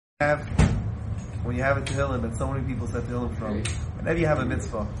when you have a Tehillim and so many people said Tehillim from, whenever you have a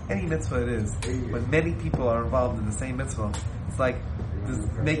mitzvah, any mitzvah it is, when many people are involved in the same mitzvah, it's like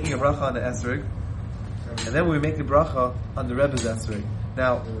making a bracha on the esrog, and then we make a bracha on the Rebbe's esrog.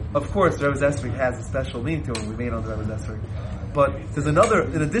 Now, of course, the Rebbe's esrog has a special meaning to it. We made on the Rebbe's esrog, but there's another,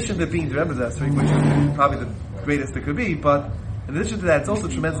 in addition to being the Rebbe's esrog, which is probably the greatest it could be, but in addition to that, it's also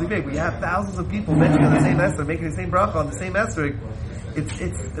tremendously big. We have thousands of people mentioning on the same esrog, making the same bracha on the same esrog.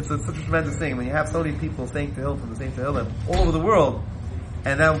 It's such a tremendous thing when you have so many people saying Tehillim from the same Tehillim all over the world,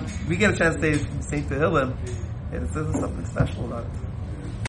 and now we get a chance to say the same Tehillim, and it says something special about it.